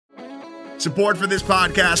Support for this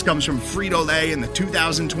podcast comes from Frito-Lay and the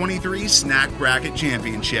 2023 Snack Bracket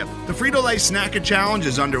Championship. The Frito-Lay Snack Challenge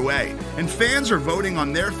is underway, and fans are voting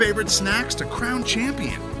on their favorite snacks to crown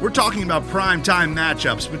champion. We're talking about primetime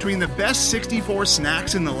matchups between the best 64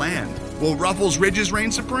 snacks in the land. Will Ruffles Ridges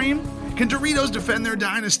reign supreme? Can Doritos defend their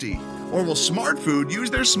dynasty? Or will Smart Food use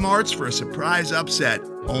their smarts for a surprise upset?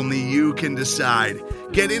 Only you can decide.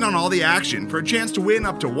 Get in on all the action for a chance to win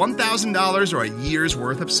up to $1,000 or a year's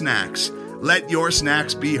worth of snacks. Let your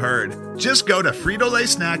snacks be heard. Just go to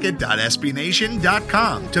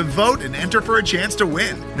fritolaysnacket.sbnation.com to vote and enter for a chance to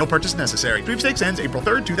win. No purchase necessary. Sweepstakes ends April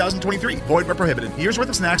 3rd, 2023. Void where prohibited. Year's worth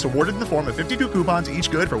of snacks awarded in the form of 52 coupons, each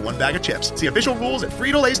good for one bag of chips. See official rules at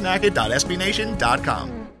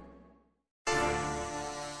fritolaysnacket.sbnation.com.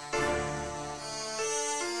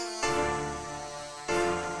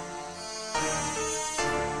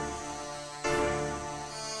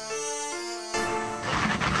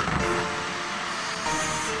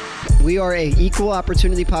 We are a equal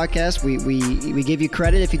opportunity podcast. We give you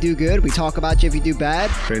credit if you do good. We talk about you if you do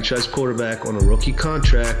bad. Franchise quarterback on a rookie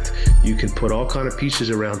contract. You can put all kind of pieces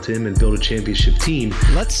around him and build a championship team.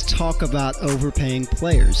 Let's talk about overpaying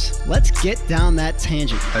players. Let's get down that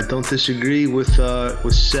tangent. I don't disagree with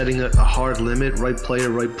setting a hard limit, right player,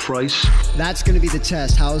 right price. That's going to be the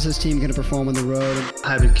test. How is this team going to perform on the road?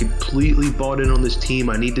 Having completely bought in on this team,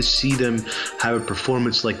 I need to see them have a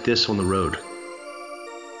performance like this on the road.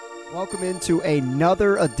 Welcome into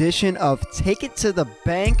another edition of Take It to the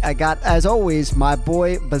Bank. I got, as always, my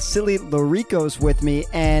boy Vasilis Lericos with me,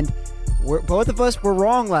 and both of us were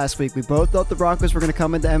wrong last week. We both thought the Broncos were going to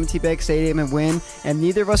come into M&T Bank Stadium and win, and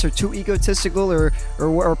neither of us are too egotistical or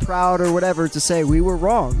proud or whatever to say we were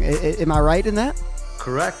wrong. Am I right in that?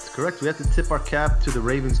 Correct. We have to tip our cap to the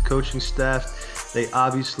Ravens coaching staff. They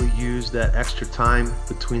obviously used that extra time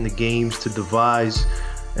between the games to devise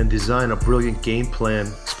and design a brilliant game plan,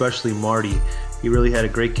 especially Marty. He really had a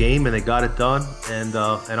great game, and they got it done, and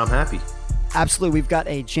I'm happy. Absolutely. We've got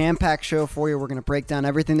a jam-packed show for you. We're going to break down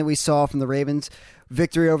everything that we saw from the Ravens'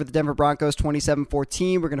 victory over the Denver Broncos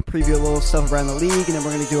 27-14. We're going to preview a little stuff around the league, and then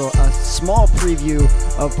we're going to do a small preview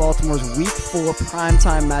of Baltimore's Week 4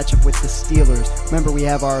 primetime matchup with the Steelers. Remember, we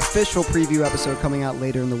have our official preview episode coming out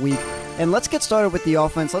later in the week. And let's get started with the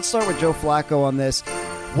offense. Let's start with Joe Flacco on this.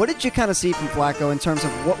 What did you kind of see from Flacco in terms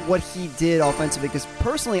of what he did offensively? Because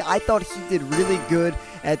personally, I thought he did really good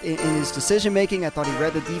in his decision-making. I thought he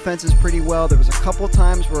read the defenses pretty well. There was a couple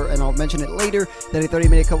times where, and I'll mention it later, that I thought he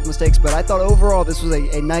made a couple mistakes. But I thought overall this was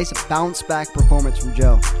a nice bounce-back performance from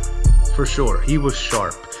Joe. For sure. He was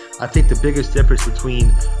sharp. I think the biggest difference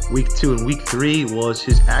between Week 2 and Week 3 was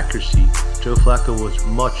his accuracy. Joe Flacco was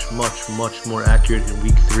much more accurate in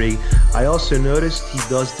Week 3. I also noticed he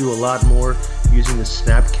does do a lot more using the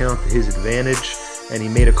snap count to his advantage, and he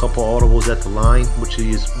made a couple audibles at the line, which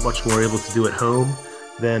he is much more able to do at home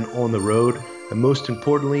than on the road. And most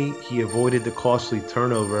importantly, he avoided the costly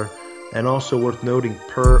turnover. And also worth noting,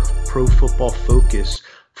 per Pro Football Focus,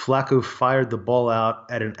 Flacco fired the ball out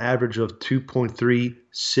at an average of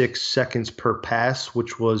 2.36 seconds per pass,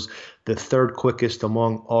 which was the third quickest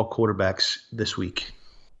among all quarterbacks this week.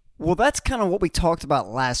 Well, that's kind of what we talked about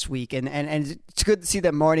last week, and it's good to see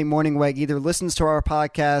that Marty Morningweg either listens to our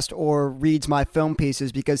podcast or reads my film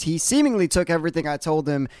pieces, because he seemingly took everything I told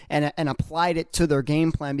him and applied it to their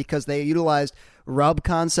game plan, because they utilized rub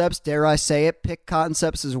concepts, dare I say it, pick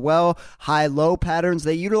concepts as well, high-low patterns.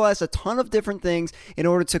 They utilized a ton of different things in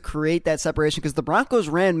order to create that separation, because the Broncos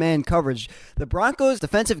ran man coverage. The Broncos'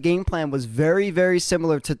 defensive game plan was very, very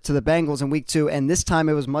similar to the Bengals in Week 2, and this time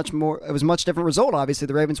it was much different result. Obviously,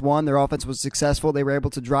 the Ravens won. Their offense was successful. They were able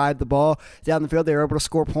to drive the ball down the field. They were able to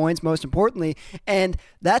score points, most importantly, and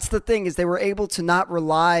that's the thing, is they were able to not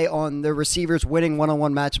rely on their receivers winning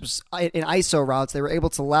one-on-one matchups in ISO routes. They were able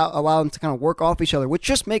to allow them to kind of work off each other, which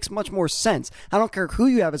just makes much more sense. I don't care who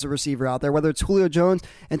you have as a receiver out there, whether it's Julio Jones,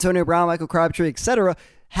 Antonio Brown, Michael Crabtree, etc.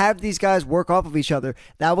 Have these guys work off of each other.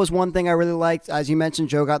 That was one thing I really liked. As you mentioned,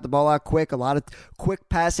 Joe got the ball out quick, a lot of quick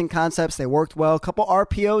passing concepts. They worked well, a couple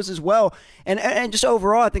RPOs as well. And just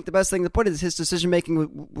overall, I think the best thing to put is his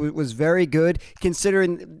decision-making was very good,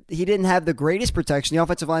 considering he didn't have the greatest protection. The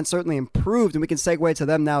offensive line certainly improved, and we can segue to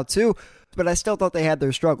them now too, but I still thought they had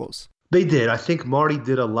their struggles. They did. I think Marty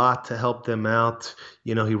did a lot to help them out.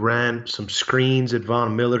 You know, he ran some screens at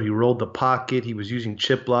Von Miller. He rolled the pocket. He was using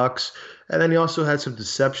chip blocks. And then he also had some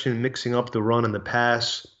deception, mixing up the run and the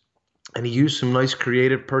pass. And he used some nice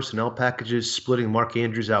creative personnel packages, splitting Mark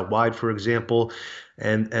Andrews out wide, for example,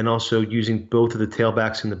 and also using both of the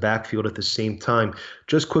tailbacks in the backfield at the same time.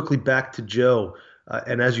 Just quickly back to Joe.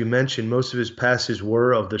 And as you mentioned, most of his passes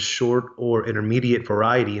were of the short or intermediate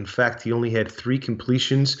variety. In fact, he only had 3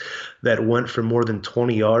 completions that went for more than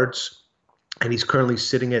 20 yards. And he's currently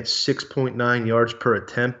sitting at 6.9 yards per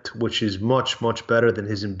attempt, which is much, much better than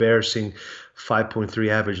his embarrassing 5.3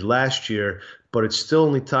 average last year. But it's still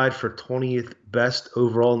only tied for 20th best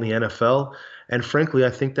overall in the NFL. And frankly, I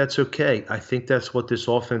think that's okay. I think that's what this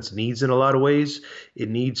offense needs in a lot of ways. It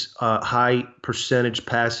needs high percentage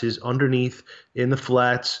passes underneath in the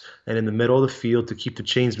flats and in the middle of the field to keep the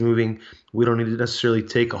chains moving. We don't need to necessarily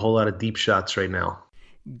take a whole lot of deep shots right now.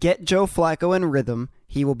 Get Joe Flacco in rhythm.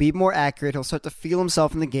 He will be more accurate. He'll start to feel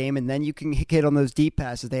himself in the game, and then you can hit on those deep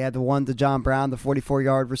passes. They had the one to John Brown, the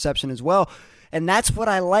 44-yard reception as well. And that's what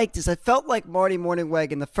I liked, is I felt like Marty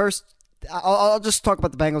Mornhinweg in the first – I'll just talk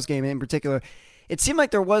about the Bengals game in particular. It seemed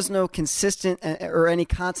like there was no consistent or any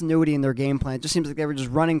continuity in their game plan. It just seems like they were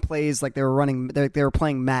just running plays like they were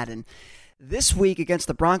playing Madden. This week against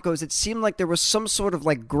the Broncos, it seemed like there was some sort of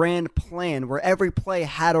like grand plan where every play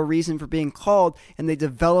had a reason for being called and they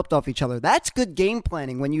developed off each other. That's good game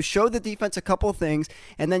planning when you show the defense a couple of things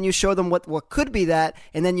and then you show them what could be that,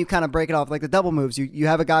 and then you kind of break it off like the double moves. You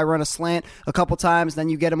have a guy run a slant a couple times, then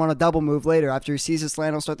you get him on a double move later. After he sees his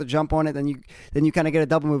slant, he'll start to jump on it, then you kind of get a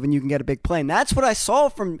double move and you can get a big play. And that's what I saw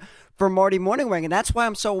from Marty Mornhinweg, and that's why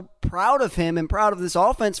I'm so proud of him and proud of this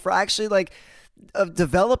offense for actually of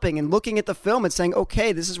developing and looking at the film and saying,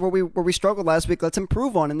 okay, this is where we struggled last week. Let's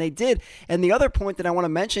improve on. And they did. And the other point that I want to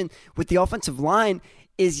mention with the offensive line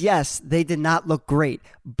is, yes, they did not look great,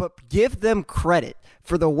 but give them credit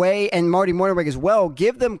for the way, and Marty Mornhinweg as well,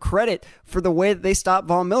 give them credit for the way that they stopped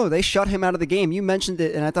Von Miller. They shut him out of the game. You mentioned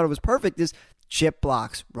it, and I thought it was perfect, is chip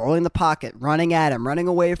blocks, rolling the pocket, running at him, running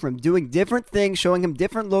away from him, doing different things, showing him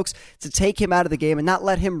different looks to take him out of the game and not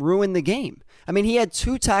let him ruin the game. I mean, he had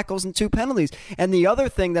 2 tackles and 2 penalties. And the other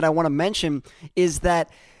thing that I want to mention is that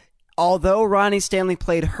although Ronnie Stanley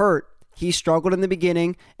played hurt, he struggled in the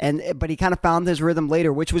beginning, but he kind of found his rhythm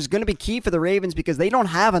later, which was going to be key for the Ravens because they don't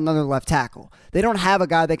have another left tackle. They don't have a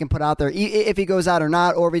guy they can put out there if he goes out or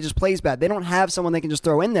not, or if he just plays bad. They don't have someone they can just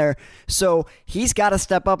throw in there. So he's got to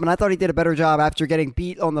step up, and I thought he did a better job after getting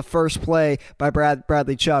beat on the first play by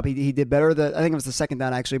Bradley Chubb. He did better. I think it was the second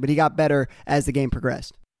down, actually, but he got better as the game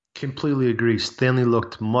progressed. Completely agree. Stanley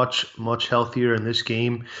looked much, much healthier in this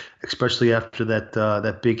game, especially after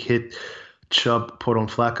that big hit Chubb put on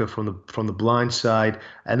Flacco from the blind side.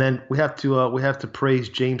 And then we have to praise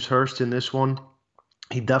James Hurst in this one.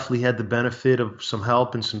 He definitely had the benefit of some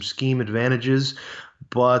help and some scheme advantages,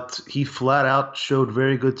 but he flat out showed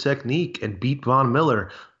very good technique and beat Von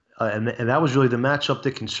Miller. And that was really the matchup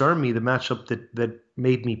that concerned me, the matchup that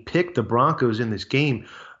made me pick the Broncos in this game.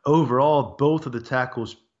 Overall, both of the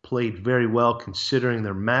tackles played very well considering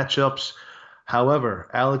their matchups. However,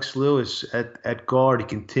 Alex Lewis at guard, he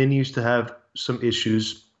continues to have some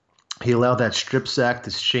issues. He allowed that strip sack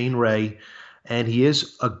to Shane Ray, and he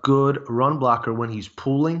is a good run blocker when he's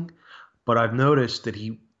pulling, but I've noticed that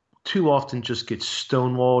he too often just gets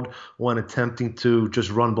stonewalled when attempting to just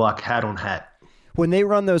run block hat on hat. When they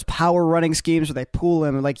run those power running schemes where they pull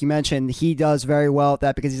him, and like you mentioned, he does very well at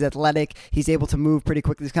that because he's athletic. He's able to move pretty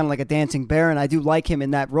quickly. He's kind of like a dancing bear, and I do like him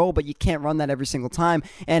in that role, but you can't run that every single time.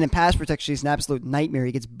 And in pass protection, he's an absolute nightmare.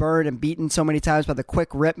 He gets burned and beaten so many times by the quick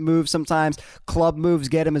rip moves sometimes. Club moves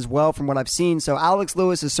get him as well from what I've seen. So Alex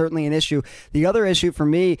Lewis is certainly an issue. The other issue for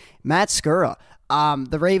me, Matt Skura.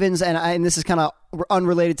 The Ravens, and this is kind of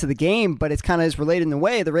unrelated to the game, but it's kind of is related in a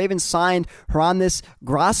way. The Ravens signed Hronis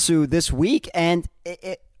Grasu this week, and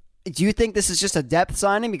do you think this is just a depth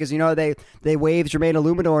signing? Because, they waived Jermaine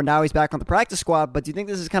Illuminor, and now he's back on the practice squad, but do you think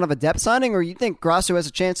this is kind of a depth signing, or you think Grasu has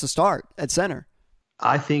a chance to start at center?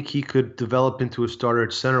 I think he could develop into a starter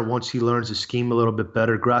at center once he learns the scheme a little bit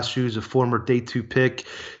better. Grasu is a former day 2 pick.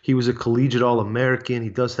 He was a collegiate All-American. He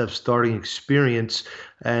does have starting experience,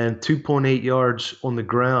 and 2.8 yards on the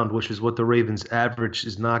ground, which is what the Ravens average,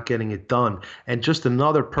 is not getting it done. And just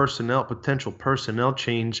another potential personnel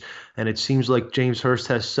change, and it seems like James Hurst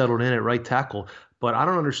has settled in at right tackle. But I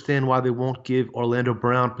don't understand why they won't give Orlando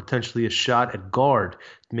Brown potentially a shot at guard,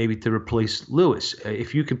 maybe to replace Lewis.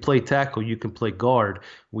 If you can play tackle, you can play guard.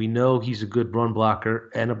 We know he's a good run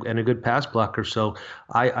blocker and a good pass blocker. So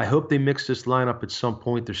I hope they mix this lineup at some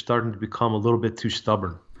point. They're starting to become a little bit too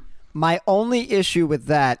stubborn. My only issue with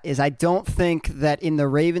that is I don't think that in the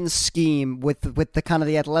Ravens scheme with the kind of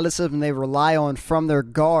the athleticism they rely on from their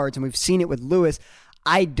guards, and we've seen it with Lewis,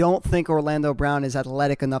 I don't think Orlando Brown is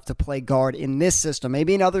athletic enough to play guard in this system.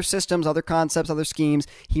 Maybe in other systems, other concepts, other schemes,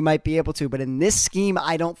 he might be able to. But in this scheme,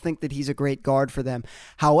 I don't think that he's a great guard for them.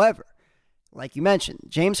 However, like you mentioned,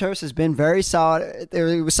 James Hurst has been very solid.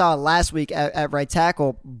 He was solid last week at right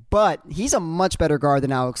tackle, but he's a much better guard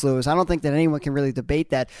than Alex Lewis. I don't think that anyone can really debate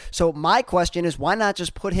that. So my question is, why not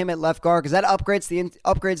just put him at left guard? Because that upgrades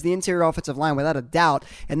the interior offensive line without a doubt.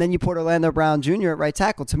 And then you put Orlando Brown Jr. at right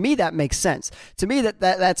tackle. To me, that makes sense. To me,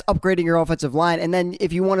 that's upgrading your offensive line. And then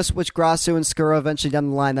if you want to switch Grasu and Skura eventually down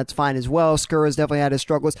the line, that's fine as well. Skura's definitely had his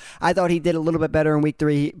struggles. I thought he did a little bit better in week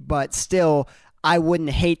 3, but still, I wouldn't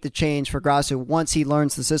hate the change for Grasu once he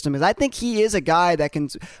learns the system. Because I think he is a guy that can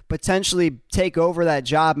potentially take over that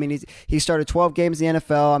job. I mean, he started 12 games in the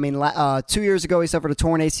NFL. I mean, 2 years ago he suffered a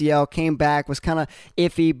torn ACL, came back, was kind of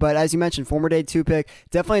iffy. But as you mentioned, former day 2 pick,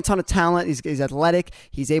 definitely a ton of talent. He's athletic.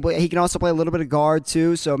 He can also play a little bit of guard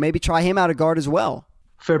too. So maybe try him out of guard as well.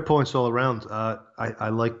 Fair points all around. I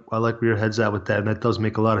like where your head's at with that, and that does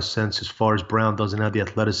make a lot of sense as far as Brown doesn't have the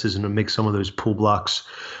athleticism to make some of those pull blocks.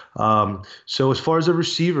 So as far as the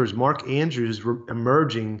receivers, Mark Andrews is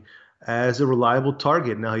emerging as a reliable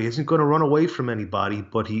target. Now, he isn't going to run away from anybody,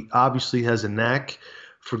 but he obviously has a knack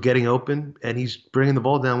for getting open, and he's bringing the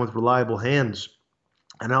ball down with reliable hands.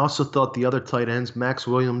 And I also thought the other tight ends, Max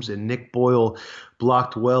Williams and Nick Boyle,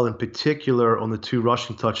 blocked well, in particular on the 2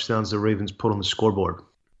 rushing touchdowns the Ravens put on the scoreboard.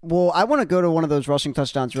 Well, I want to go to one of those rushing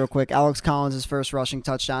touchdowns real quick. Alex Collins' first rushing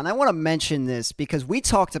touchdown. I want to mention this because we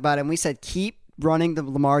talked about it and we said keep running the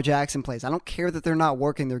Lamar Jackson plays. I don't care that they're not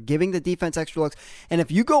working. They're giving the defense extra looks. And if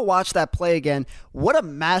you go watch that play again, what a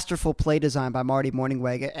masterful play design by Marty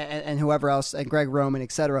Morningweg and whoever else, and Greg Roman,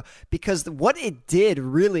 etc. Because what it did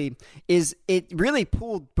really is it really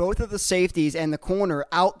pulled both of the safeties and the corner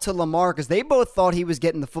out to Lamar because they both thought he was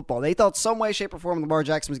getting the football. They thought some way, shape, or form Lamar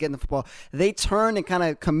Jackson was getting the football. They turned and kind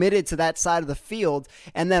of committed to that side of the field.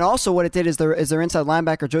 And then also what it did is their inside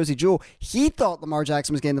linebacker, Josie Jewell, he thought Lamar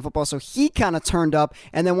Jackson was getting the football, so he kind of turned up,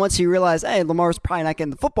 and then once he realized, hey, Lamar's probably not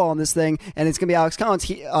getting the football in this thing, and it's going to be Alex Collins,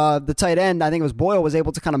 the tight end, I think it was Boyle, was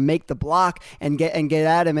able to kind of make the block and get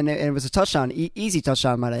at him, and it was a touchdown, easy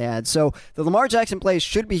touchdown, might I add. So the Lamar Jackson plays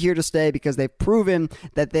should be here to stay because they've proven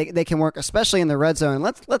that they can work, especially in the red zone.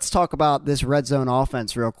 Let's talk about this red zone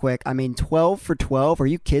offense real quick. I mean, 12 for 12. Are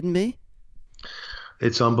you kidding me?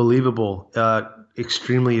 It's unbelievable.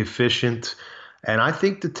 Extremely efficient. And I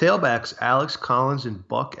think the tailbacks, Alex Collins and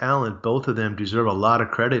Buck Allen, both of them deserve a lot of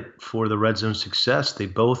credit for the red zone success. They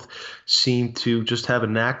both seem to just have a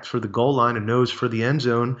knack for the goal line, a nose for the end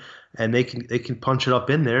zone, and they can punch it up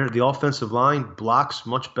in there. The offensive line blocks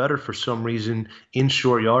much better for some reason in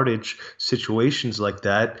short yardage situations like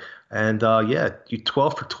that. And you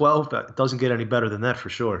 12 for 12, it doesn't get any better than that for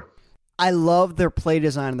sure. I love their play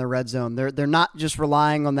design in the red zone. They're not just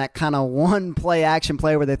relying on that kind of one play action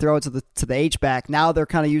play where they throw it to the H-back. Now they're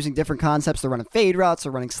kind of using different concepts. They're running fade routes,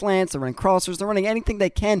 they're running slants, they're running crossers, they're running anything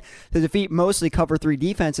they can to defeat mostly cover 3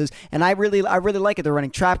 defenses. And I really like it. They're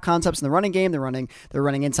running trap concepts in the running game. They're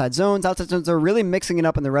running inside zones, outside zones. They're really mixing it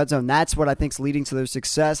up in the red zone. That's what I think is leading to their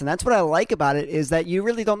success. And that's what I like about it is that you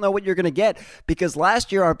really don't know what you're going to get because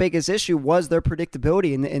last year our biggest issue was their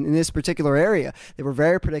predictability in this particular area. They were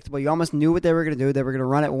very predictable. You almost knew what they were going to do. They were going to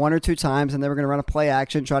run it 1 or 2 times, and they were going to run a play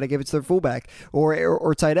action, try to give it to their fullback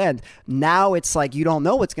or tight end. Now it's like you don't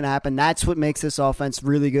know what's going to happen. That's what makes this offense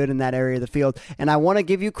really good in that area of the field. And I want to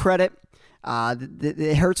give you credit.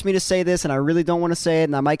 It hurts me to say this, and I really don't want to say it,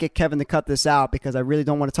 and I might get Kevin to cut this out because I really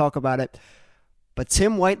don't want to talk about it. But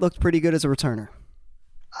Tim White looked pretty good as a returner.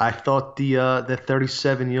 I thought the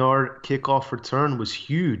 37-yard kickoff return was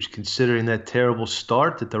huge, considering that terrible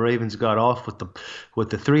start that the Ravens got off with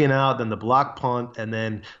the 3-and-out, then the block punt, and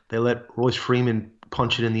then they let Royce Freeman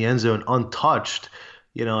punch it in the end zone untouched.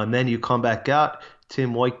 And then you come back out.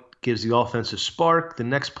 Tim White gives the offense a spark. The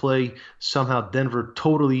next play, somehow Denver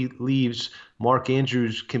totally leaves Mark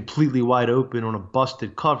Andrews completely wide open on a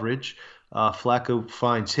busted coverage. Flacco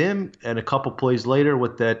finds him, and a couple plays later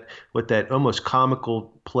with that almost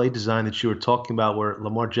comical play design that you were talking about where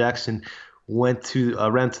Lamar Jackson ran to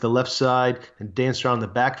the left side and danced around the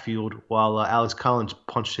backfield while Alex Collins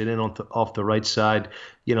punched it in off the right side.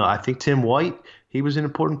 I think Tim White, he was an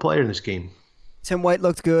important player in this game. Tim White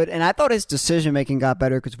looked good, and I thought his decision-making got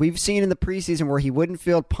better because we've seen in the preseason where he wouldn't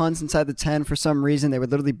field punts inside the 10 for some reason. They would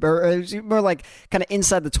literally it was more like kind of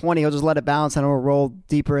inside the 20. He'll just let it bounce and it'll roll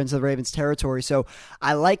deeper into the Ravens' territory. So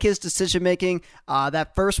I like his decision-making.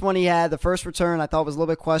 That first one he had, the first return, I thought was a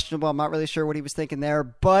little bit questionable. I'm not really sure what he was thinking there,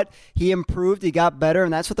 but he improved. He got better,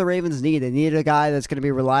 and that's what the Ravens need. They needed a guy that's going to be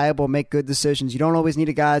reliable, make good decisions. You don't always need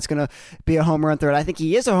a guy that's going to be a home run threat. I think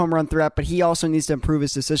he is a home run threat, but he also needs to improve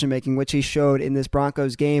his decision-making, which he showed in in this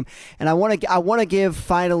Broncos game. And I want to give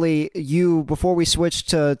finally you, before we switch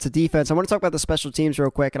to defense, I want to talk about the special teams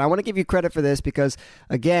real quick. And I want to give you credit for this because,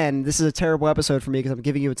 again, this is a terrible episode for me because I'm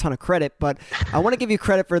giving you a ton of credit. But I want to give you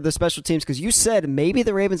credit for the special teams because you said maybe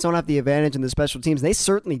the Ravens don't have the advantage in the special teams. They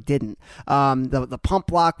certainly didn't. The pump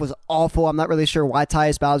block was awful. I'm not really sure why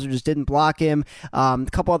Tyus Bowser just didn't block him. A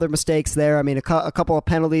couple other mistakes there. I mean, a couple of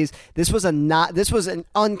penalties. This was an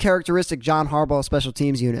uncharacteristic John Harbaugh special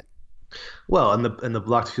teams unit. Well, and the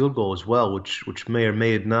blocked field goal as well, which may or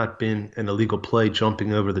may have not been an illegal play,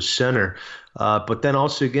 jumping over the center. But then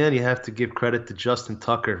also again, you have to give credit to Justin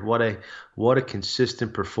Tucker. What a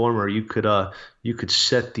consistent performer. You could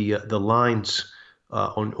set the lines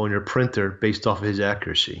on your printer based off of his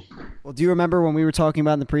accuracy. Well, do you remember when we were talking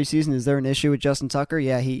about in the preseason, is there an issue with Justin Tucker?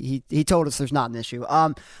 Yeah, he told us there's not an issue.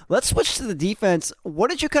 Let's switch to the defense. What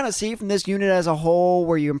did you kind of see from this unit as a whole?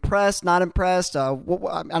 Were you impressed, not impressed? I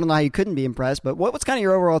don't know how you couldn't be impressed, but what's kind of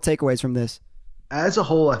your overall takeaways from this? As a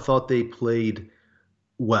whole, I thought they played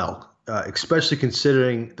well. Especially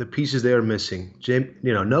considering the pieces they are missing.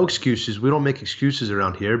 No excuses. We don't make excuses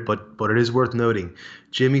around here, but it is worth noting.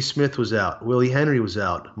 Jimmy Smith was out. Willie Henry was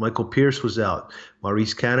out. Michael Pierce was out.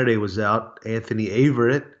 Maurice Canaday was out. Anthony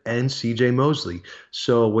Averett and C.J. Mosley.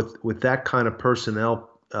 So with that kind of personnel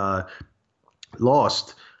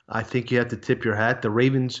lost, I think you have to tip your hat. The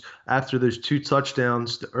Ravens, after those two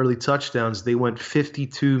touchdowns, the early touchdowns, they went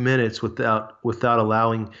 52 minutes without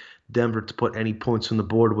allowing Denver to put any points on the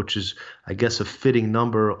board, which is, I guess, a fitting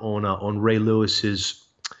number on Ray Lewis's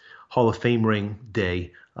Hall of Fame ring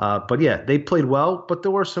day. But yeah, they played well, but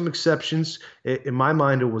there were some exceptions. In my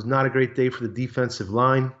mind, it was not a great day for the defensive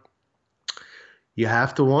line. You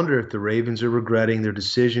have to wonder if the Ravens are regretting their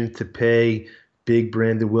decision to pay big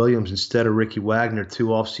Brandon Williams instead of Ricky Wagner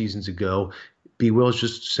 2 off seasons ago. B. Will's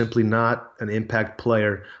just simply not an impact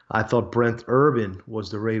player. I thought Brent Urban was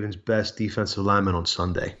the Ravens' best defensive lineman on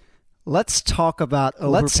Sunday. Let's talk about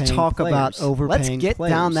overpaying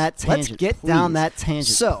down that tangent.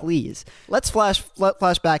 So, please. Let's flash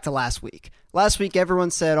back to last week. Last week, everyone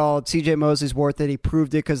said, "Oh, C.J. Mosley's worth it." He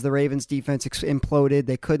proved it because the Ravens' defense imploded.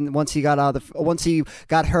 They couldn't once he got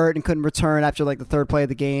hurt and couldn't return after like the third play of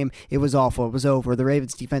the game. It was awful. It was over. The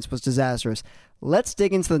Ravens' defense was disastrous. Let's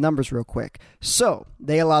dig into the numbers real quick. So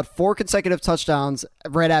they allowed 4 consecutive touchdowns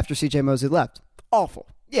right after C.J. Mosley left. Awful.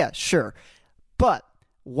 Yeah, sure, but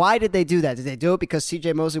why did they do that? Did they do it because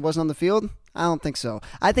C.J. Mosley wasn't on the field? I don't think so.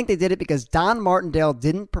 I think they did it because Don Martindale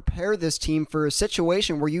didn't prepare this team for a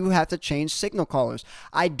situation where you have to change signal callers.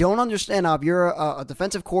 I don't understand how if you're a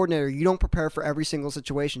defensive coordinator, you don't prepare for every single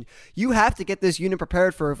situation. You have to get this unit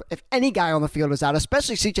prepared for if any guy on the field is out,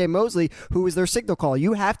 especially C.J. Mosley, who is their signal caller.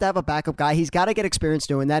 You have to have a backup guy. He's got to get experience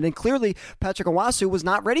doing that, and clearly Patrick Owasu was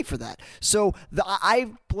not ready for that. So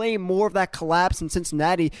I blame more of that collapse in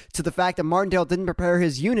Cincinnati to the fact that Martindale didn't prepare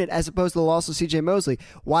his unit as opposed to the loss of C.J. Mosley.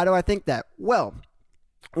 Why do I think that? Well,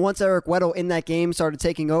 once Eric Weddle in that game started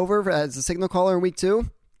taking over as a signal caller in week 2,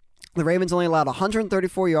 the Ravens only allowed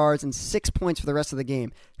 134 yards and 6 points for the rest of the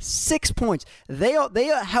game. 6 points. They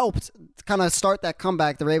helped kind of start that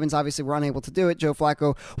comeback. The Ravens obviously were unable to do it. Joe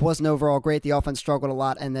Flacco wasn't overall great. The offense struggled a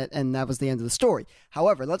lot, and that was the end of the story.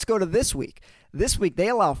 However, let's go to this week. This week, they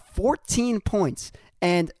allow 14 points.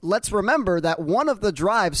 And let's remember that one of the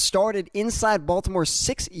drives started inside Baltimore's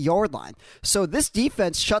 6-yard line. So this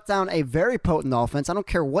defense shut down a very potent offense. I don't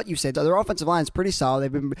care what you say. Their offensive line is pretty solid.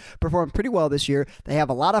 They've been performing pretty well this year. They have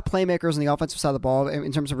a lot of playmakers on the offensive side of the ball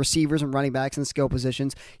in terms of receivers and running backs and skill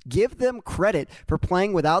positions. Give them credit for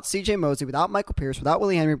playing without C.J. Mosley, without Michael Pierce, without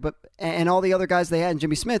Willie Henry, and all the other guys they had, and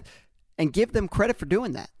Jimmy Smith. And give them credit for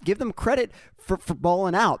doing that. Give them credit for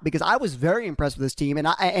balling out, because I was very impressed with this team, and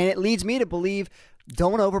it leads me to believe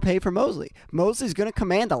don't overpay for Mosley. Mosley's going to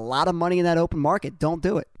command a lot of money in that open market. Don't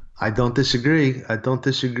do it. I don't disagree. I don't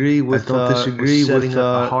disagree with setting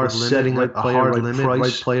a hard limit,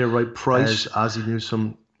 right player, right price, as Ozzie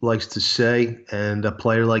Newsome likes to say. And a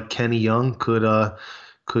player like Kenny Young could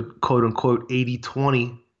quote unquote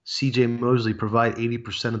 80-20 C.J. Mosley provide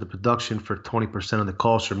 80% of the production for 20% of the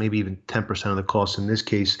cost, or maybe even 10% of the cost in this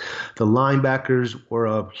case. The linebackers were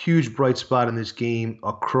a huge bright spot in this game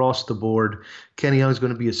across the board. Kenny Young is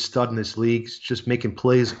going to be a stud in this league. He's just making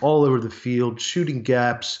plays all over the field, shooting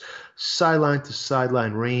gaps, sideline to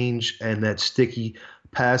sideline range, and that sticky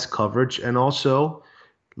pass coverage. And also,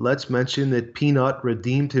 let's mention that Peanut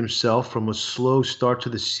redeemed himself from a slow start to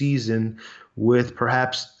the season with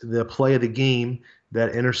perhaps the play of the game,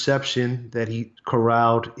 that interception that he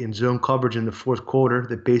corralled in zone coverage in the fourth quarter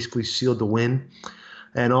that basically sealed the win.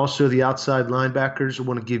 And also the outside linebackers. I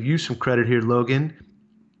want to give you some credit here, Logan.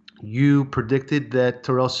 You predicted that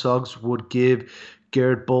Terrell Suggs would give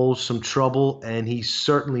Garrett Bowles some trouble, and he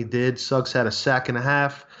certainly did. Suggs had a sack and a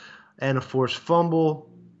half and a forced fumble.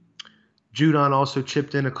 Judon also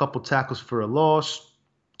chipped in a couple tackles for a loss.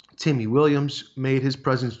 Timmy Williams made his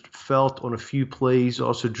presence felt on a few plays,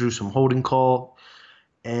 also drew some holding call.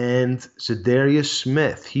 And Zadarius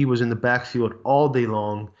Smith, he was in the backfield all day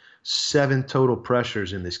long. 7 total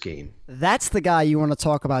pressures in this game. That's the guy you want to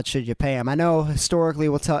talk about should you pay him. I know history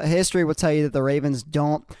will tell you that the Ravens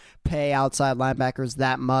don't pay outside linebackers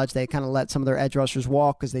that much. They kind of let some of their edge rushers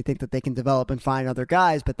walk because they think that they can develop and find other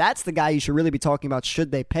guys. But that's the guy you should really be talking about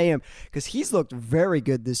should they pay him, because he's looked very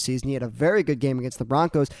good this season. He had a very good game against the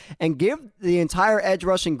Broncos. And give the entire edge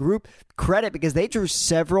rushing group credit because they drew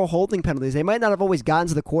several holding penalties. They might not have always gotten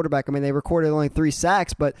to the quarterback. I mean, they recorded only 3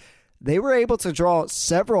 sacks, but they were able to draw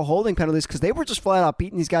several holding penalties because they were just flat out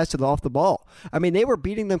beating these guys off the ball. I mean, they were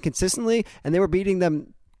beating them consistently, and they were beating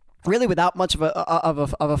them really without much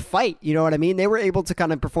of a fight. You know what I mean? They were able to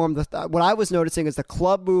kind of perform what I was noticing is the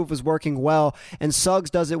club move was working well, and Suggs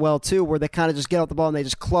does it well too, where they kind of just get off the ball and they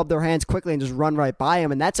just club their hands quickly and just run right by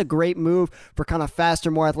him. And that's a great move for kind of faster,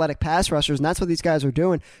 more athletic pass rushers, and that's what these guys are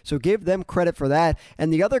doing. So give them credit for that.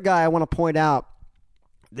 And the other guy I want to point out,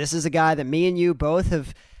 this is a guy that me and you both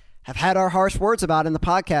have had our harsh words about in the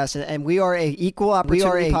podcast, and we are an equal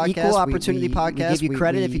opportunity podcast. We give you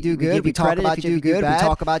credit if you do good. We talk about you if you do bad. We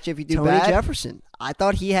talk about you if you do bad. Tony Jefferson, I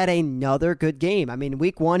thought he had another good game. I mean,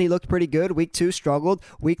 week 1 he looked pretty good. Week 2 struggled.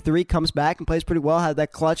 Week 3 comes back and plays pretty well. Had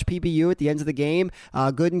that clutch PBU at the end of the game.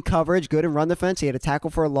 Good in coverage, good in run defense. He had a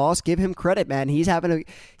tackle for a loss. Give him credit, man. He's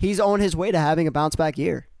on his way to having a bounce back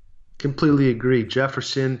year. Completely agree.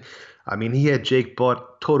 Jefferson, I mean, he had Jake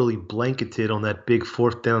Butt totally blanketed on that big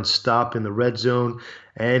 4th down stop in the red zone,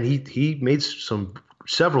 and he made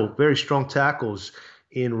several very strong tackles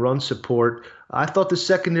in run support. I thought the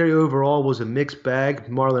secondary overall was a mixed bag.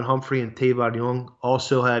 Marlon Humphrey and Tavon Young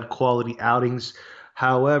also had quality outings.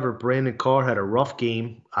 However, Brandon Carr had a rough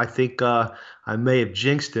game. I think I may have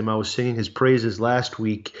jinxed him. I was singing his praises last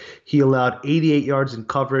week. He allowed 88 yards in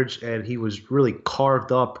coverage, and he was really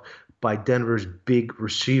carved up by Denver's big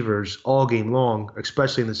receivers all game long,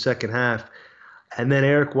 especially in the second half. And then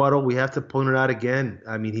Eric Weddle, we have to point it out again.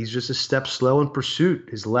 I mean, he's just a step slow in pursuit.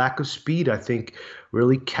 His lack of speed, I think,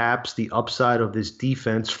 really caps the upside of this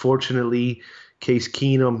defense. Fortunately, Case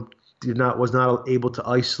Keenum was not able to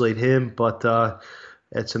isolate him, but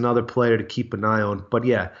it's another player to keep an eye on. But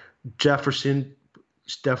yeah, Jefferson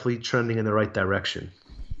is definitely trending in the right direction.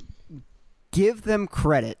 Give them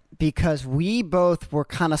credit because we both were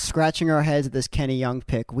kind of scratching our heads at this Kenny Young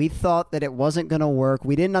pick. We thought that it wasn't going to work.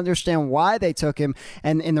 We didn't understand why they took him,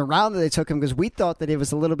 and in the round that they took him, because we thought that it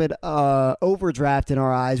was a little bit overdraft in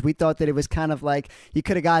our eyes. We thought that it was kind of like you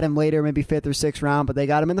could have got him later, maybe 5th or 6th round, but they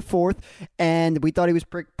got him in the 4th, and we thought he was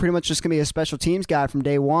pretty much just going to be a special teams guy from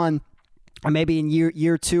day one. Or maybe in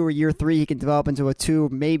year 2 or year 3 he can develop into a 2,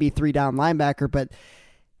 maybe 3 down linebacker, but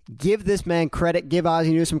give this man credit, give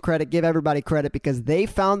Ozzie Newsome credit, give everybody credit because they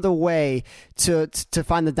found a way to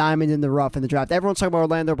find the diamond in the rough in the draft. Everyone's talking about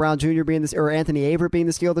Orlando Brown Jr. being this, or Anthony Averett being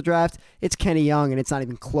the steal of the draft. It's Kenny Young, and it's not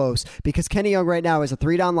even close because Kenny Young right now is a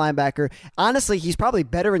 3-down linebacker. Honestly, he's probably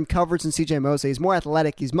better in coverage than C.J. Mosley. He's more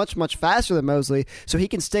athletic. He's much, much faster than Mosley, so he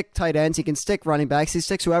can stick tight ends. He can stick running backs. He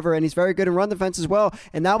sticks whoever, and he's very good in run defense as well.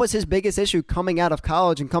 And that was his biggest issue coming out of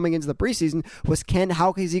college and coming into the preseason was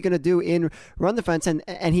how is he going to do in run defense? And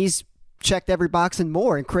he's checked every box and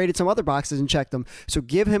more and created some other boxes and checked them. So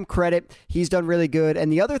give him credit. He's done really good.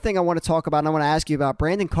 And the other thing I want to talk about and I want to ask you about,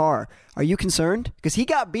 Brandon Carr, are you concerned? Because he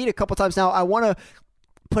got beat a couple times. Now, I want to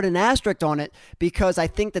put an asterisk on it because I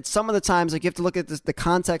think that some of the times, like you have to look at the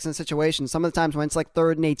context and the situation. Some of the times when it's like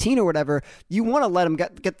 3rd and 18 or whatever, you want to let him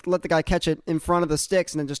let the guy catch it in front of the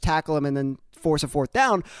sticks and then just tackle him and then force a 4th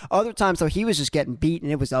down. Other times, though, he was just getting beat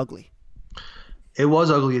and it was ugly. It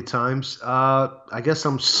was ugly at times. I guess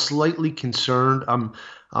I'm slightly concerned.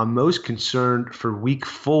 I'm most concerned for week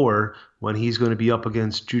 4 when he's going to be up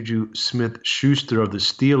against Juju Smith-Schuster of the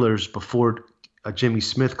Steelers before Jimmy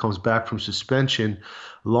Smith comes back from suspension.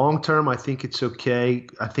 Long term, I think it's okay.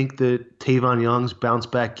 I think that Tavon Young's bounce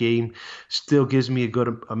back game still gives me a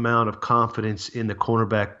good amount of confidence in the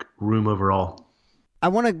cornerback room overall. I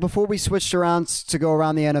want to, before we switch around to go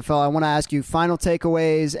around the NFL, I want to ask you final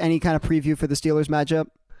takeaways, any kind of preview for the Steelers matchup?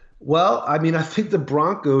 Well, I mean, I think the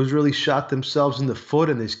Broncos really shot themselves in the foot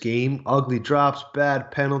in this game. Ugly drops, bad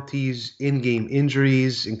penalties, in-game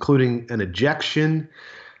injuries, including an ejection.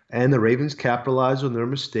 And the Ravens capitalized on their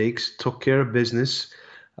mistakes, took care of business.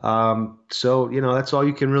 So, that's all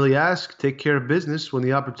you can really ask. Take care of business when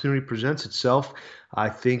the opportunity presents itself. I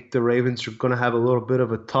think the Ravens are going to have a little bit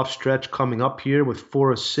of a tough stretch coming up here with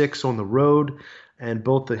 4 of 6 on the road, and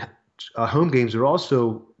both the home games are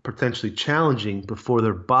also potentially challenging before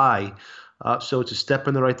their bye. So it's a step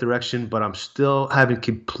in the right direction, but I'm still haven't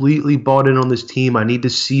completely bought in on this team. I need to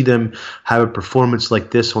see them have a performance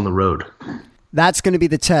like this on the road. That's going to be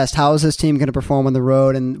the test. How is this team going to perform on the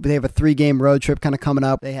road? And they have a 3-game road trip kind of coming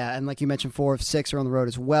up. And like you mentioned, 4 of 6 are on the road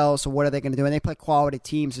as well. So what are they going to do? And they play quality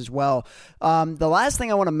teams as well. The last thing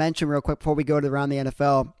I want to mention real quick before we go to around the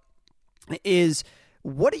NFL is,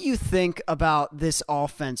 what do you think about this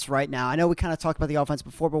offense right now? I know we kind of talked about the offense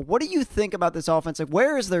before, but what do you think about this offense? Like,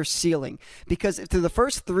 where is their ceiling? Because through the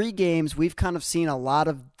first 3 games, we've kind of seen a lot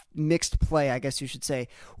of mixed play, I guess you should say.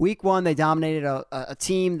 Week 1, they dominated a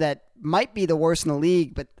team that might be the worst in the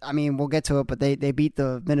league, but I mean, we'll get to it, but they beat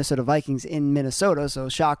the Minnesota Vikings in Minnesota, so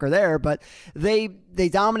shocker there. But they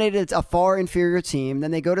dominated a far inferior team.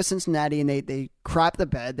 Then they go to Cincinnati and they crap the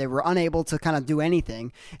bed. They were unable to kind of do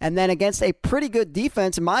anything. And then against a pretty good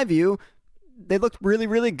defense, in my view, they looked really,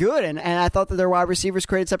 really good. And I thought that their wide receivers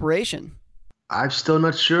created separation. I'm still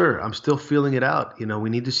not sure. I'm still feeling it out. We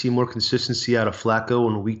need to see more consistency out of Flacco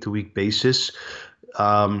on a week-to-week basis.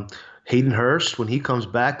 Hayden Hurst, when he comes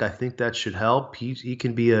back, I think that should help. He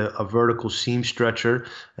can be a vertical seam stretcher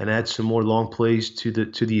and add some more long plays to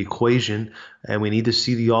the equation. And we need to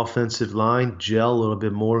see the offensive line gel a little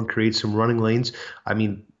bit more and create some running lanes. I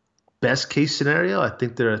mean, best case scenario, I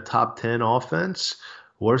think they're a top 10 offense.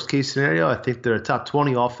 Worst case scenario, I think they're a top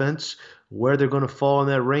 20 offense. Where they're going to fall in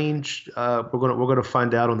that range, we're going to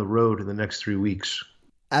find out on the road in the next 3 weeks.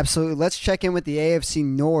 Absolutely. Let's check in with the AFC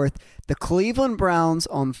North. The Cleveland Browns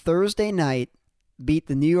on Thursday night beat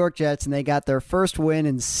the New York Jets, and they got their first win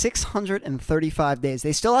in 635 days.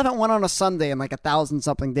 They still haven't won on a Sunday in like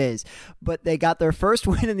 1,000-something days, but they got their first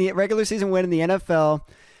win in the regular season win in the NFL.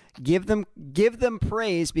 Give them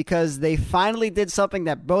praise, because they finally did something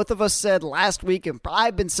that both of us said last week, and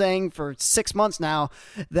I've been saying for 6 months now,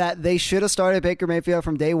 that they should have started Baker Mayfield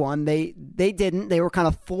from day one. They didn't. They were kind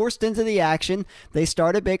of forced into the action. They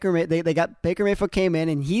started They got Baker Mayfield came in,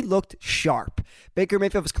 and he looked sharp. Baker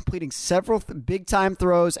Mayfield was completing several big-time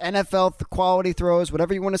throws, NFL quality throws,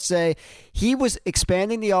 whatever you want to say. He was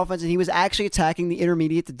expanding the offense, and he was actually attacking the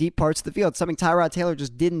intermediate to deep parts of the field, something Tyrod Taylor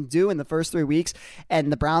just didn't do in the first 3 weeks.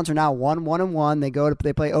 And the Browns are now 1-1-1.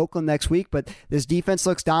 They play Oakland next week, but this defense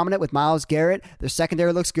looks dominant with Myles Garrett. Their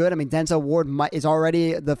secondary looks good. I mean, Denzel Ward is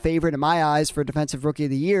already the favorite in my eyes for Defensive Rookie of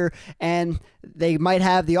the Year, and they might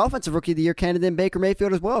have the Offensive Rookie of the Year candidate in Baker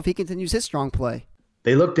Mayfield as well if he continues his strong play.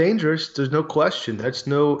 They look dangerous. There's no question. There's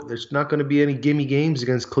not going to be any gimme games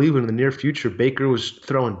against Cleveland in the near future. Baker was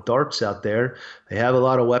throwing darts out there. They have a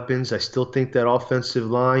lot of weapons. I still think that offensive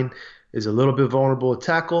line is a little bit vulnerable at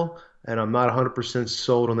tackle, and I'm not 100%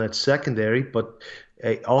 sold on that secondary. But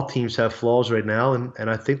all teams have flaws right now, and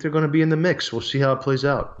I think they're going to be in the mix. We'll see how it plays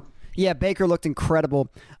out. Yeah, Baker looked incredible.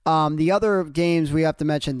 The other games we have to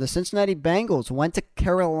mention, the Cincinnati Bengals went to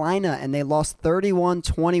Carolina and they lost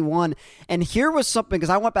 31-21. And here was something, because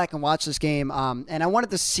I went back and watched this game, and I wanted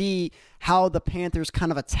to see how the Panthers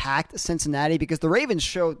kind of attacked Cincinnati, because the Ravens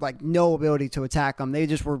showed like no ability to attack them. They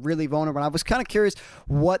just were really vulnerable. And I was kind of curious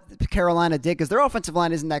what Carolina did, because their offensive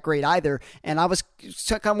line isn't that great either. And I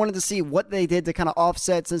kind of wanted to see what they did to kind of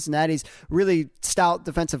offset Cincinnati's really stout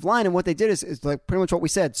defensive line. And what they did is like pretty much what we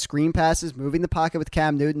said: screen passes, moving the pocket with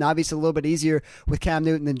Cam Newton. Obviously a little bit easier with Cam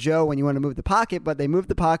Newton than Joe when you want to move the pocket, but they moved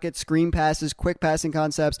the pocket, screen passes, quick passing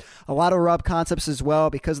concepts, a lot of rub concepts as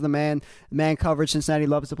well because of the man coverage. Cincinnati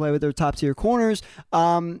loves to play with their top tier corners.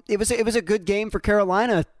 It was a good game for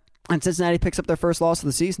Carolina, and Cincinnati picks up their first loss of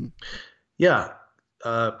the season. Yeah.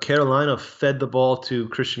 Carolina fed the ball to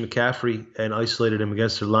Christian McCaffrey and isolated him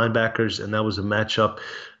against their linebackers, and that was a matchup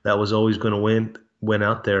that was always going to win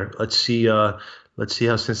out there. Let's see how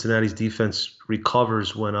Cincinnati's defense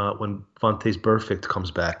recovers when Vontaze Burfict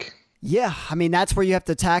comes back. Yeah, I mean, that's where you have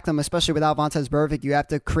to attack them, especially without Vontaze Burfict. You have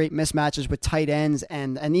to create mismatches with tight ends,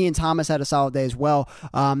 and Ian Thomas had a solid day as well.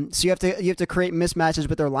 So you have to create mismatches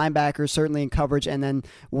with their linebackers, certainly in coverage, and then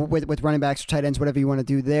with running backs or tight ends, whatever you want to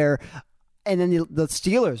do there. And then the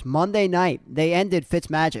Steelers, Monday night, they ended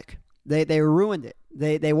Fitzmagic. They ruined it.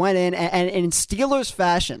 They went in, and in Steelers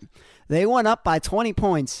fashion, they went up by 20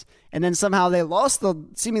 points, and then somehow they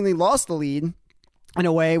seemingly lost the lead in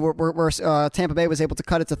a way where Tampa Bay was able to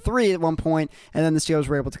cut it to 3 at one point, and then the Steelers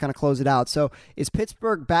were able to kind of close it out. So is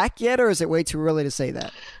Pittsburgh back yet, or is it way too early to say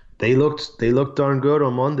that? They looked darn good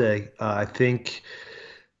on Monday. I think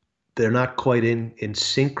they're not quite in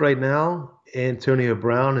sync right now. Antonio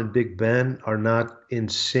Brown and Big Ben are not in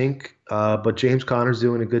sync, but James Conner's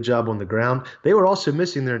doing a good job on the ground. They were also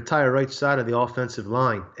missing their entire right side of the offensive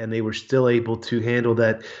line, and they were still able to handle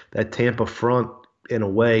that Tampa front in a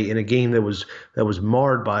way in a game that was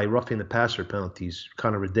marred by roughing the passer penalties.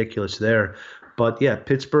 Kind of ridiculous there. But yeah,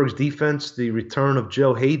 Pittsburgh's defense, the return of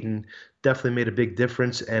Joe Hayden definitely made a big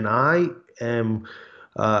difference, and I am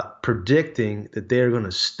predicting that they're going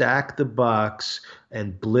to stack the box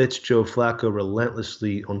and blitz Joe Flacco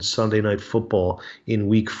relentlessly on Sunday Night Football in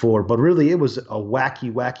Week 4. But really, it was a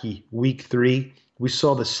wacky Week 3. We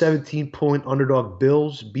saw the 17-point underdog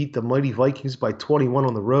Bills beat the mighty Vikings by 21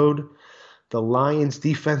 on the road. The Lions'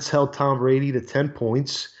 defense held Tom Brady to 10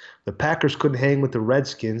 points. The Packers couldn't hang with the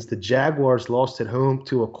Redskins. The Jaguars lost at home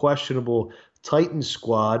to a questionable Titans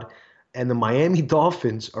squad. And the Miami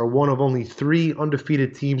Dolphins are one of only 3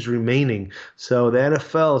 undefeated teams remaining. So the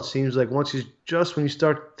NFL, it seems like when you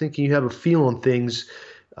start thinking you have a feel on things,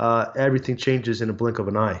 everything changes in a blink of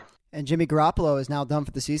an eye. And Jimmy Garoppolo is now done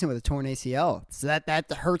for the season with a torn ACL. So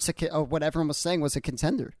that hurts what everyone was saying was a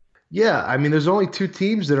contender. Yeah, I mean, there's only 2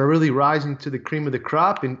 teams that are really rising to the cream of the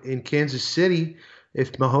crop in Kansas City.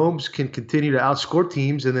 If Mahomes can continue to outscore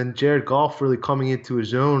teams, and then Jared Goff really coming into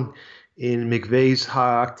his own in McVay's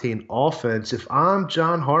high-octane offense, if I'm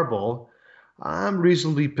John Harbaugh, I'm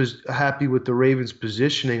reasonably happy with the Ravens'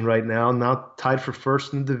 positioning right now tied for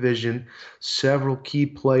first in the division, several key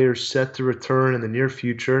players set to return in the near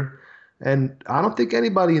future. And I don't think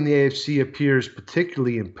anybody in the AFC appears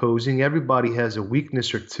particularly imposing. Everybody has a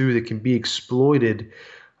weakness or two that can be exploited.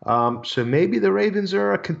 So maybe the Ravens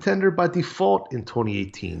are a contender by default in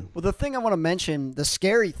 2018. Well, the thing I want to mention, the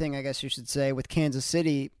scary thing, I guess you should say, with Kansas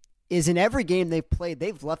City is in every game they've played,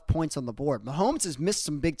 they've left points on the board. Mahomes has missed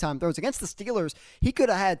some big-time throws. Against the Steelers, he could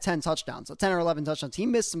have had 10 touchdowns, so 10 or 11 touchdowns. He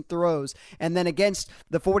missed some throws. And then against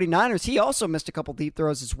the 49ers, he also missed a couple deep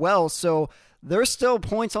throws as well. So there's still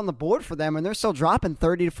points on the board for them, and they're still dropping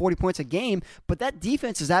 30 to 40 points a game. But that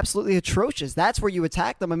defense is absolutely atrocious. That's where you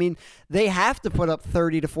attack them. I mean, they have to put up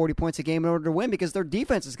 30 to 40 points a game in order to win because their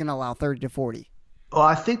defense is going to allow 30 to 40. Well,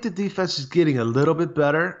 I think the defense is getting a little bit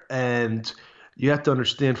better, and you have to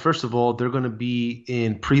understand, first of all, they're going to be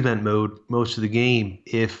in prevent mode most of the game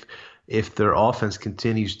if their offense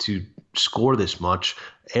continues to score this much.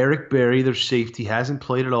 Eric Berry, their safety, hasn't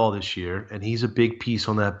played at all this year, and he's a big piece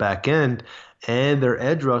on that back end. And their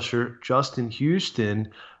edge rusher, Justin Houston,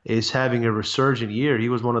 is having a resurgent year. He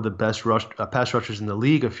was one of the best pass rushers in the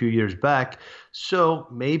league a few years back. So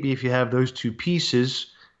maybe if you have those 2 pieces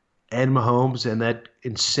and Mahomes and that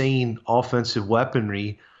insane offensive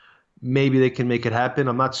weaponry, maybe they can make it happen.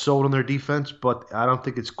 I'm not sold on their defense, but I don't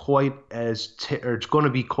think it's quite as it's going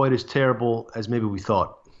to be quite as terrible as maybe we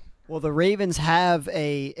thought. Well, the Ravens have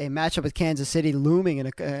a matchup with Kansas City looming in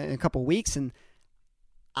a couple weeks, and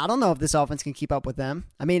I don't know if this offense can keep up with them.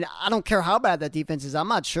 I mean, I don't care how bad that defense is. I'm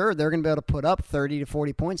not sure they're going to be able to put up 30 to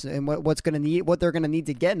 40 points and what they're going to need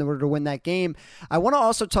to get in order to win that game. I want to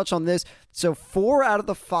also touch on this. So 4 out of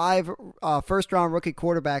the 5 first-round rookie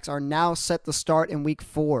quarterbacks are now set to start in Week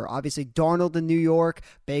 4. Obviously, Darnold in New York,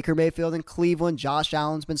 Baker Mayfield in Cleveland, Josh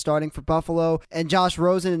Allen's been starting for Buffalo, and Josh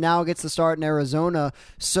Rosen now gets to start in Arizona.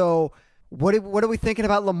 So What are we thinking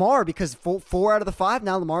about Lamar? Because 4 out of the 5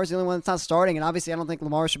 now, Lamar's the only one that's not starting. And obviously, I don't think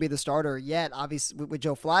Lamar should be the starter yet, obviously, with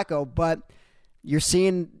Joe Flacco. But you're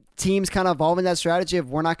seeing teams kind of evolving that strategy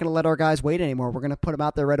of we're not going to let our guys wait anymore. We're going to put them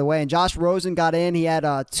out there right away. And Josh Rosen got in. He had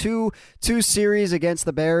two series against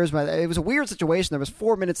the Bears. But it was a weird situation. There was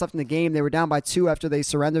 4 minutes left in the game. They were down by 2 after they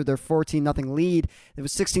surrendered their 14-0 lead. It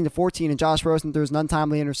was 16-14, and Josh Rosen threw his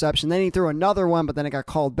untimely interception. Then he threw another one, but then it got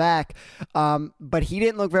called back. But he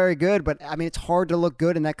didn't look very good. But, I mean, it's hard to look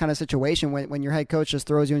good in that kind of situation when your head coach just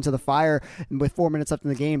throws you into the fire with 4 minutes left in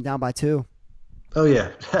the game, down by 2. Oh,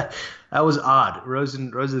 yeah. That was odd.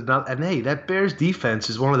 Rosen not, and hey, that Bears defense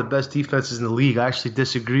is one of the best defenses in the league. I actually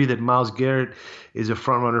disagree that Myles Garrett is a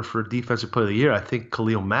front runner for Defensive Player of the Year. I think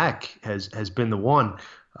Khalil Mack has been the one.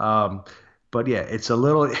 But yeah, it's a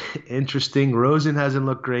little interesting. Rosen hasn't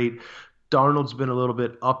looked great. Darnold's been a little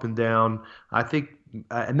bit up and down. I think,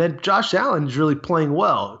 and then Josh Allen is really playing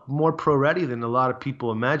well, more pro ready than a lot of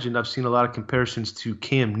people imagined. I've seen a lot of comparisons to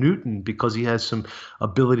Cam Newton because he has some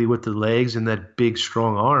ability with the legs and that big,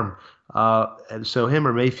 strong arm. And so him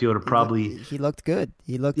or Mayfield are probably. He looked good.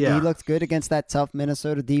 He looked good against that tough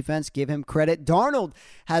Minnesota defense. Give him credit. Darnold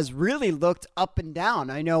has really looked up and down.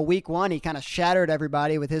 I know Week 1 he kind of shattered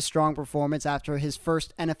everybody with his strong performance after his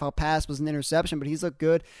first NFL pass was an interception, but he's looked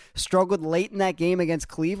good. Struggled late in that game against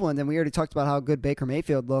Cleveland, and we already talked about how good Baker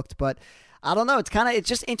Mayfield looked, but I don't know. It's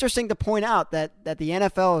just interesting to point out that the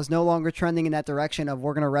NFL is no longer trending in that direction of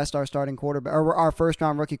we're going to rest our starting quarterback or our first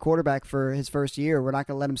round rookie quarterback for his first year. We're not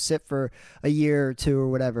going to let him sit for a year or two or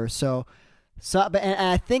whatever. And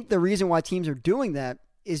I think the reason why teams are doing that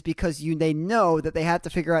is because they know that they have to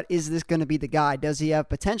figure out, is this going to be the guy? Does he have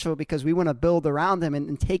potential? Because we want to build around him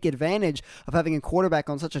and take advantage of having a quarterback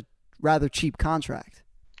on such a rather cheap contract.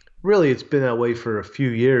 Really, it's been that way for a few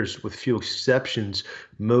years with few exceptions.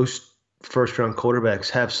 Most first-round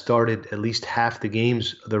quarterbacks have started at least half the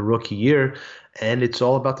games of their rookie year, and it's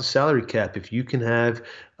all about the salary cap. If you can have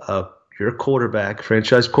your quarterback,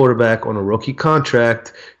 franchise quarterback, on a rookie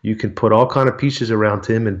contract, you can put all kind of pieces around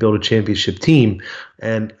him and build a championship team.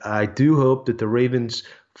 And I do hope that the Ravens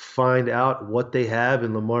find out what they have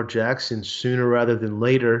in Lamar Jackson sooner rather than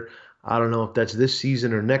later. I don't know if that's this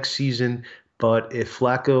season or next season, but if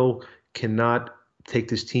Flacco cannot take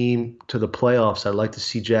this team to the playoffs, I'd like to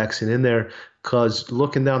see Jackson in there, because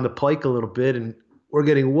looking down the pike a little bit, and we're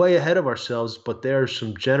getting way ahead of ourselves, but there are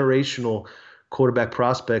some generational quarterback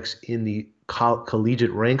prospects in the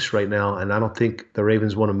collegiate ranks right now, and I don't think the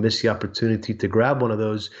Ravens want to miss the opportunity to grab one of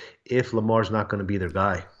those if Lamar's not going to be their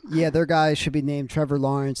guy. Yeah, their guy should be named Trevor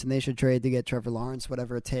Lawrence, and they should trade to get Trevor Lawrence,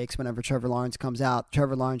 whatever it takes. Whenever Trevor Lawrence comes out,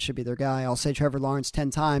 Trevor Lawrence should be their guy. I'll say Trevor Lawrence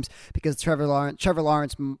 10 times because Trevor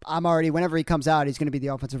Lawrence, whenever he comes out, he's going to be the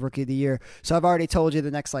Offensive Rookie of the Year. So I've already told you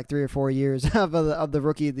the next 3 or 4 years of the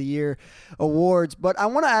Rookie of the Year awards. But I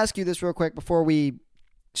want to ask you this real quick before we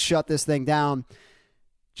shut this thing down.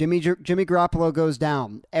 Jimmy Garoppolo goes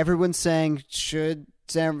down. Everyone's saying, should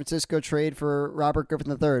San Francisco trade for Robert Griffin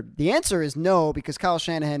III? The answer is no, because Kyle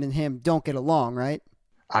Shanahan and him don't get along, right?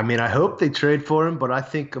 I mean, I hope they trade for him, but I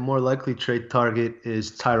think a more likely trade target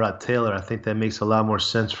is Tyrod Taylor. I think that makes a lot more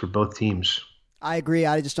sense for both teams. I agree.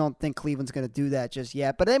 I just don't think Cleveland's going to do that just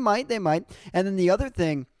yet, but they might. And then the other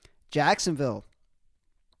thing, Jacksonville.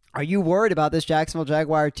 Are you worried about this Jacksonville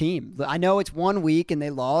Jaguar team? I know it's 1 week and they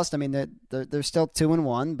lost. I mean, they're still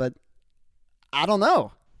 2-1, but I don't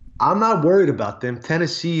know. I'm not worried about them.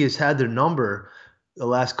 Tennessee has had their number the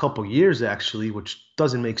last couple years, actually, which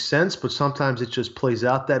doesn't make sense, but sometimes it just plays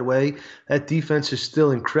out that way. That defense is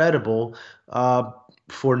still incredible.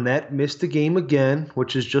 Fournette missed the game again,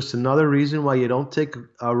 which is just another reason why you don't take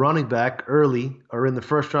a running back early or in the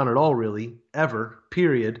first round at all, really, ever,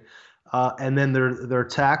 period. And then their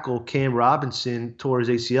tackle, Cam Robinson, tore his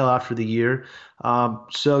ACL after the year.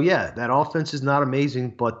 That offense is not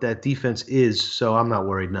amazing, but that defense is, so I'm not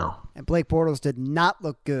worried now. And Blake Bortles did not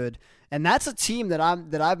look good. And that's a team that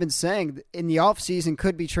I've been saying in the offseason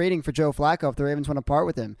could be trading for Joe Flacco if the Ravens want to part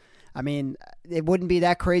with him. I mean, it wouldn't be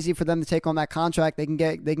that crazy for them to take on that contract. They can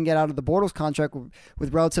get out of the Bortles contract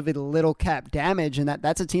with relatively little cap damage, and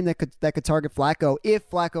that's a team that could target Flacco if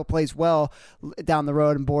Flacco plays well down the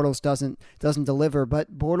road and Bortles doesn't deliver.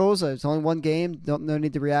 But Bortles, it's only one game. No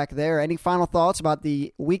need to react there. Any final thoughts about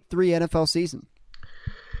the Week 3 NFL season?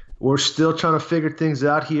 We're still trying to figure things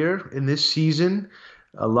out here in this season.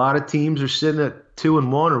 A lot of teams are sitting at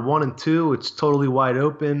 2-1 or 1-2. It's totally wide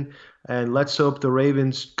open. And let's hope the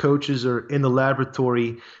Ravens coaches are in the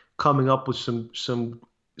laboratory coming up with some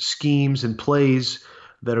schemes and plays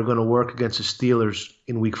that are going to work against the Steelers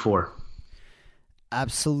in Week 4.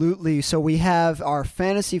 Absolutely. So we have our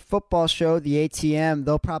fantasy football show, the ATM.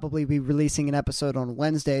 They'll probably be releasing an episode on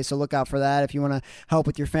Wednesday, so look out for that if you want to help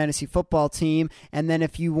with your fantasy football team. And then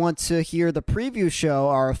if you want to hear the preview show,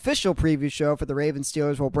 our official preview show for the Ravens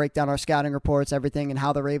Steelers, we'll break down our scouting reports, everything, and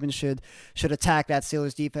how the Ravens should attack that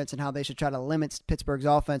Steelers defense and how they should try to limit Pittsburgh's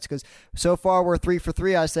offense. Because so far we're 3 for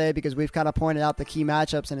 3, I say, because we've kind of pointed out the key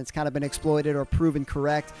matchups and it's kind of been exploited or proven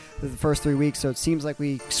correct the first 3 weeks. So it seems like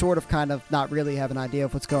we sort of kind of not really have an idea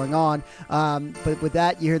of what's going on. But with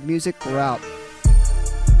that, you hear the music, we're out.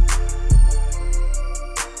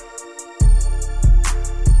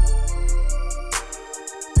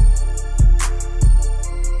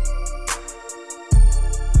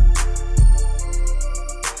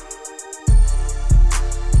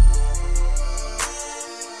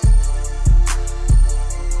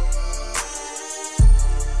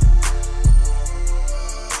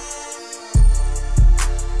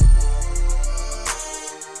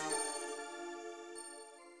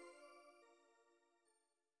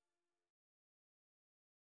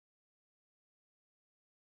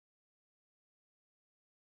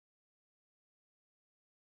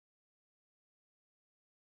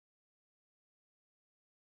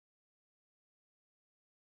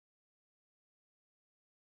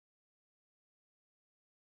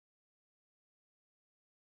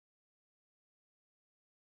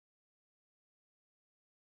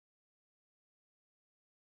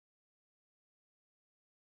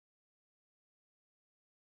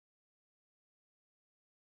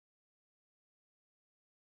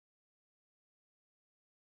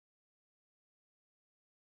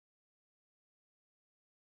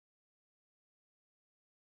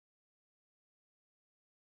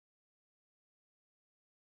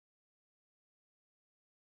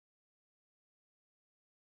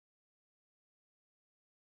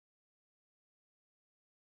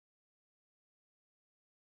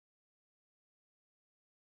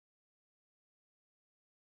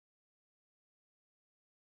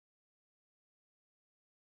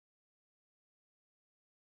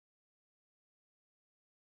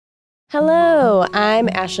 Hello, I'm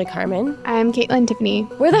Ashley Carmen. I'm Caitlin Tiffany.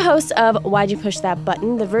 We're the hosts of Why'd You Push That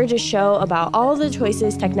Button, The Verge's show about all the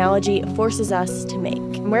choices technology forces us to make.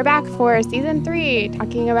 We're back for season 3,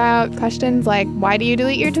 talking about questions like, why do you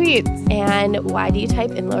delete your tweets? And why do you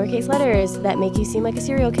type in lowercase letters that make you seem like a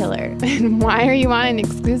serial killer? And why are you on an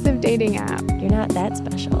exclusive dating app? You're not that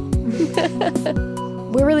special.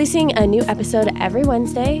 We're releasing a new episode every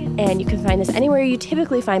Wednesday, and you can find us anywhere you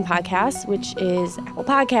typically find podcasts, which is Apple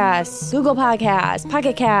Podcasts, Google Podcasts,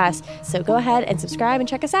 Pocket Casts. So go ahead and subscribe and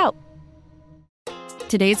check us out.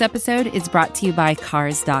 Today's episode is brought to you by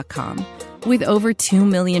Cars.com. With over 2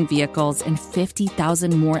 million vehicles and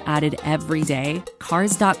 50,000 more added every day,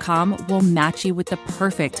 Cars.com will match you with the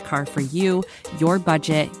perfect car for you, your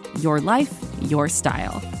budget, your life, your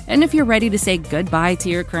style. And if you're ready to say goodbye to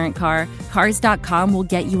your current car, Cars.com will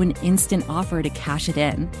get you an instant offer to cash it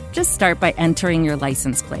in. Just start by entering your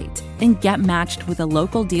license plate and get matched with a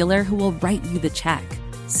local dealer who will write you the check.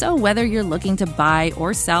 So whether you're looking to buy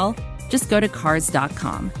or sell, just go to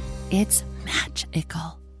Cars.com. It's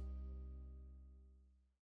magical.